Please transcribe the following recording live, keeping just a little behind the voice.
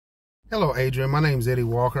Hello, Adrian. My name is Eddie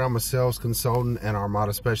Walker. I'm a sales consultant and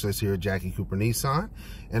Armada specialist here at Jackie Cooper Nissan.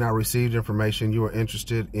 And I received information you were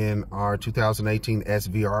interested in our 2018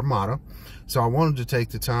 SV Armada. So I wanted to take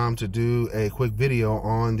the time to do a quick video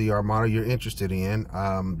on the Armada you're interested in.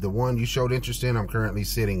 The one you showed interest in, I'm currently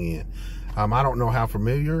sitting in. I don't know how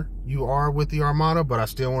familiar you are with the Armada, but I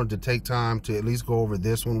still wanted to take time to at least go over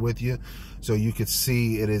this one with you so you could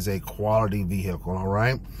see it is a quality vehicle, all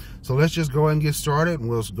right? So let's just go ahead and get started, and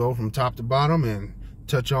we'll go from top to bottom and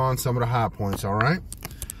touch on some of the high points, all right?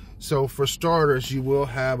 So for starters, you will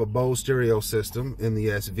have a Bose stereo system in the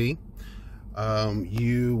SV.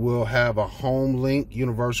 You will have a home link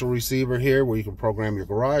universal receiver here where you can program your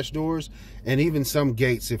garage doors, and even some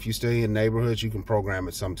gates. If you stay in neighborhoods, you can program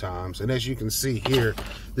it sometimes. And as you can see here,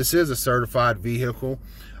 this is a certified vehicle,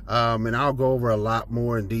 and I'll go over a lot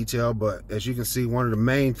more in detail, but as you can see, one of the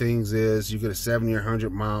main things is you get a 70 or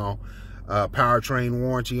 100 mile powertrain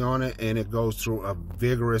warranty on it, and it goes through a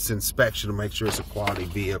vigorous inspection to make sure it's a quality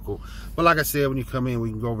vehicle. But like I said, when you come in, we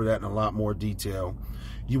can go over that in a lot more detail.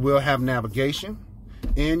 You will have navigation,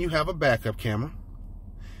 and you have a backup camera.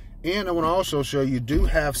 And I want to also show you do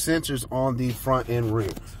have sensors on the front and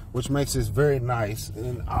rear, which makes this very nice.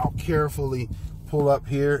 And I'll carefully pull up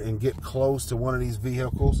here and get close to one of these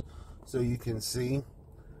vehicles so you can see.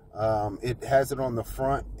 It has it on the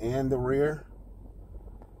front and the rear.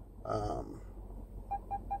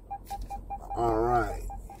 All right.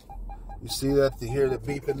 You see that? You hear the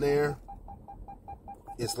beeping there?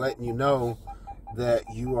 It's letting you know that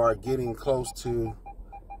you are getting close to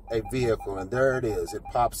a vehicle, and there it is. It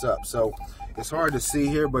pops up. So it's hard to see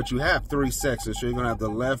here, but you have three sections. So you're gonna have the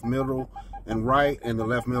left, middle, and right, and the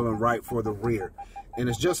left, middle, and right for the rear. And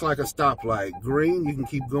it's just like a stoplight. Green, you can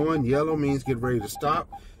keep going. Yellow means get ready to stop,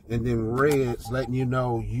 and then red's letting you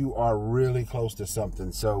know you are really close to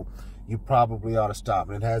something, so you probably ought to stop.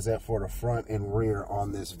 And it has that for the front and rear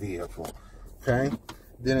on this vehicle. Okay,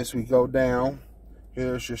 then as we go down,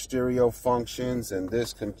 here's your stereo functions, and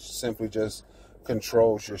this can simply just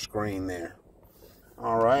controls your screen there.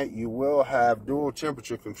 All right, you will have dual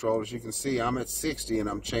temperature control. As you can see, I'm at 60 and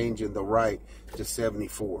I'm changing the right to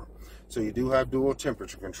 74. So you do have dual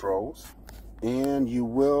temperature controls, and you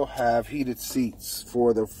will have heated seats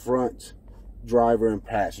for the front driver and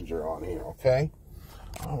passenger on here, okay?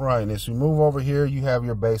 All right, and as we move over here, you have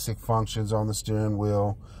your basic functions on the steering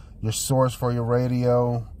wheel, your source for your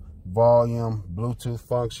radio, volume, Bluetooth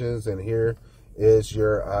functions, and here is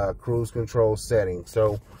your cruise control setting.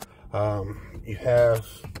 So you have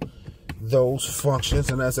those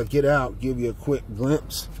functions, and as I get out, give you a quick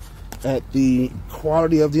glimpse at the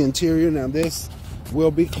quality of the interior. Now this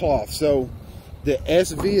will be cloth. So the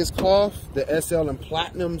SV is cloth, the SL and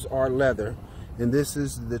Platinums are leather, and this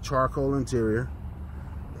is the charcoal interior.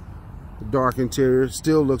 The dark interior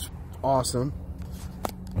still looks awesome.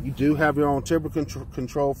 You do have your own temperature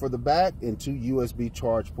control for the back and two USB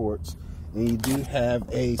charge ports. And you do have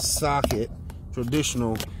a socket,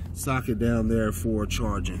 traditional socket down there for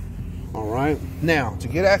charging. All right. Now, to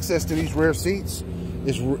get access to these rear seats,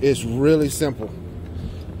 it's really simple.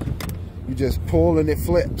 You just pull and it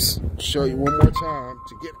flips. Show you one more time.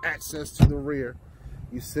 To get access to the rear,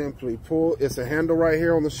 you simply pull. It's a handle right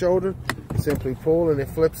here on the shoulder. Simply pull and it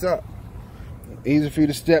flips up. Easy for you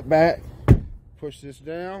to step back, push this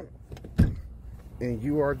down, and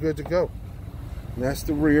you are good to go. And that's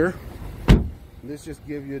the rear. This just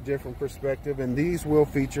gives you a different perspective, and these will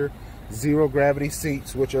feature zero gravity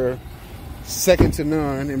seats, which are second to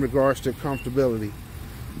none in regards to comfortability.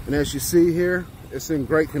 And as you see here, it's in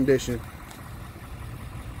great condition.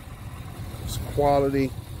 It's a quality,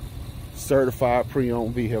 certified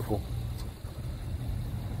pre-owned vehicle.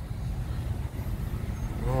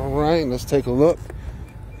 All right, let's take a look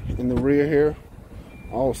in the rear here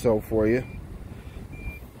also for you.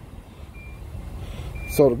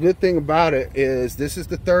 So the good thing about it is this is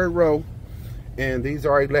the third row, and these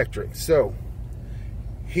are electric. So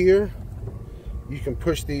here you can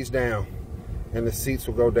push these down and the seats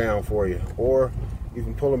will go down for you, or you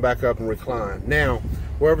can pull them back up and recline. Now,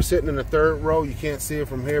 whoever's sitting in the third row, you can't see it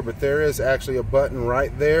from here, but there is actually a button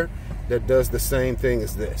right there that does the same thing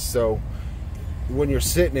as this. So when you're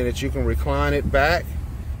sitting in it, you can recline it back.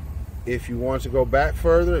 If you want to go back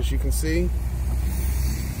further, as you can see,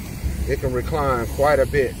 it can recline quite a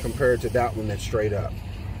bit compared to that one that's straight up.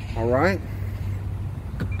 All right.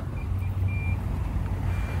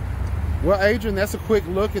 Well, Adrian, that's a quick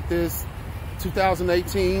look at this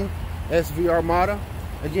 2018 SV Armada.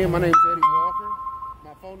 Again, my name is Eddie Walker.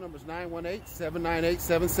 My phone number is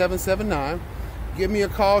 918-798-7779. Give me a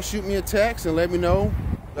call, shoot me a text, and let me know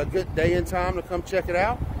a good day and time to come check it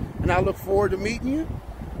out. And I look forward to meeting you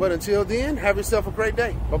But until then, have yourself a great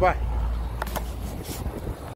day. Bye-bye.